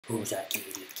Who's a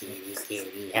kitty, kitty,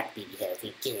 kitty, happy,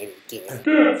 healthy kitty, kitty?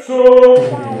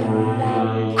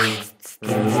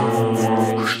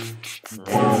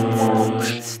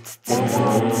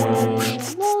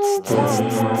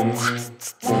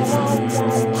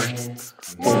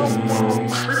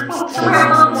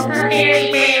 Get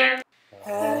HandyMan.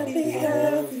 Happy,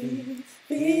 healthy,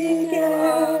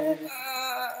 vegan.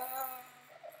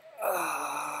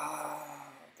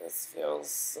 This feels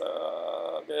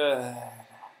so good.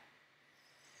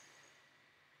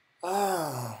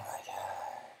 Oh my god.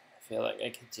 I feel like I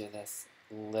could do this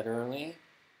literally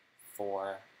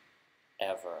forever.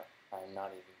 I'm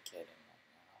not even kidding right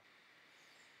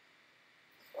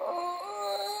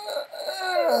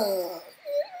now.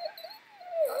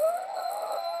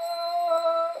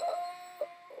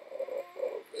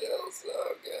 Feels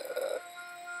so good.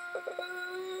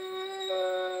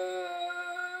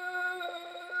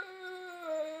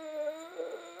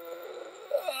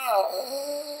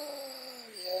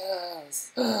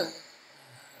 Yes.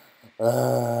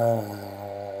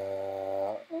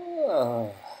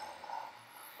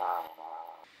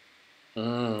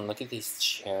 Look at these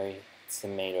cherry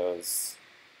tomatoes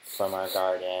from our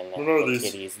garden. What are The these?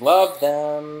 kitties love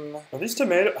them. Are these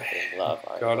tomatoes? They love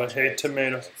our God, I hate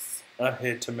tomatoes. I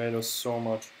hate tomatoes so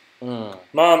much. Mm.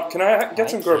 Mom, can I get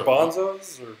some Kitty.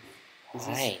 garbanzos? Or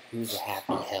Hi, who's a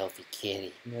happy, healthy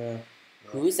kitty? yeah.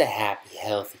 Who's a happy,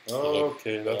 healthy kitty? Oh,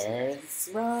 okay, that's There's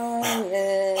Ryan.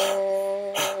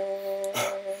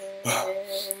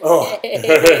 Oh,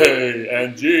 hey,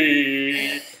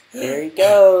 Anji. Here he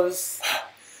goes.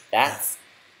 That's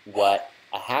what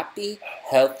a happy,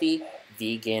 healthy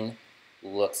vegan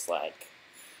looks like.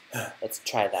 Let's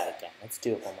try that again. Let's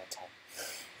do it one more time.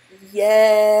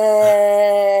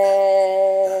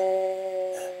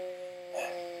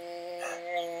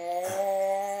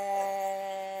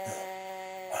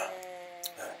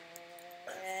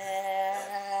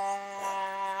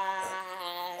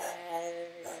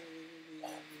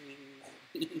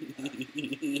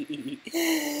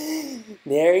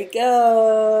 There he goes!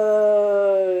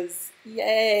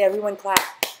 Yay! Everyone clap!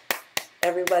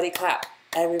 Everybody clap!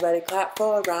 Everybody clap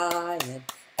for Ryan!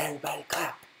 Everybody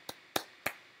clap!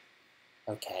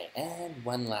 Okay, and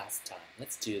one last time.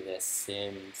 Let's do this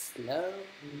in slow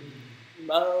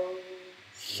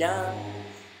motion.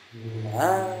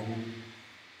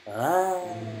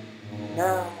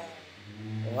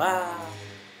 Wow!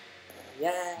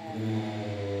 Yeah!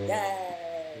 Yeah!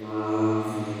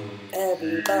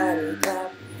 Everybody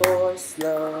clap for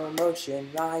slow motion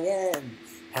Ryan.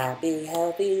 Happy,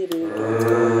 healthy vegans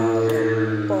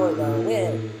going for the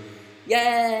win.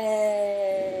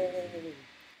 Yay!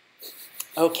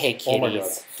 Okay, kitties, Oh my God.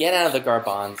 get out of the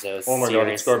garbanzos. Oh my God,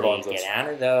 it's Seriously, garbanzos. Get out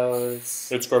of those.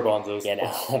 It's garbanzos. Get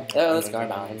out of those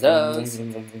garbanzos.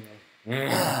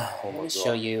 Let me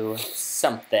show you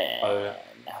something.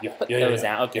 Put those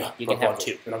out. Okay, you can have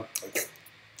two.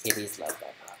 Kitties love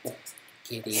garbanzos.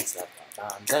 Kitties love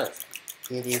garbanzos.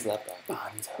 Kitties love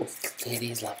garbanzos.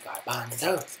 Kitties love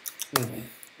garbanzos.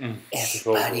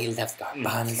 Everybody loves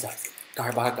garbanzos.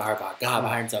 Garbanzos.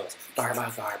 Garbanzos.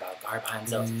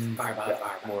 Garbanzos.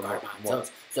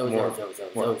 Garbanzos.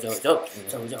 Zo.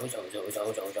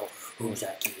 Who's a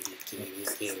kitty, kitty,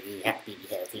 kitty, happy,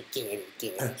 healthy kitty,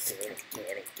 kitty, kitty,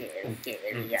 kitty, kitty,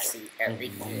 happy, healthy kitty,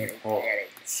 kitty.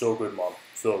 So good, Mom.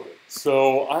 So good.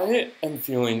 So I am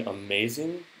feeling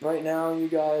amazing right now, you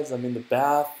guys. I'm in the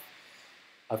bath.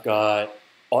 I've got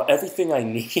everything I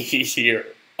need here.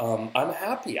 I'm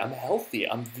happy. I'm healthy.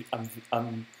 I'm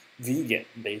vegan,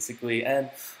 basically,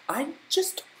 and I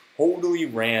just totally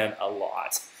ran a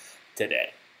lot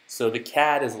today. So the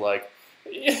cat is like,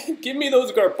 give me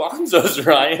those garbanzos,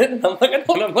 Ryan. And I'm like,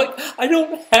 I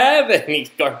don't have any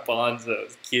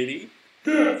garbanzos, kitty.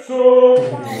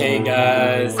 Hey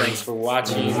guys, thanks for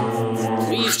watching.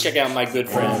 Please check out my good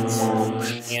friends,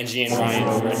 Anji and Ryan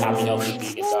over at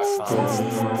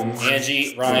happyhealthyvegan.com.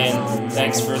 Anji, Ryan,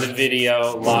 thanks for the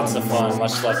video. Lots of fun.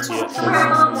 Much love to you.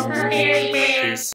 Peace.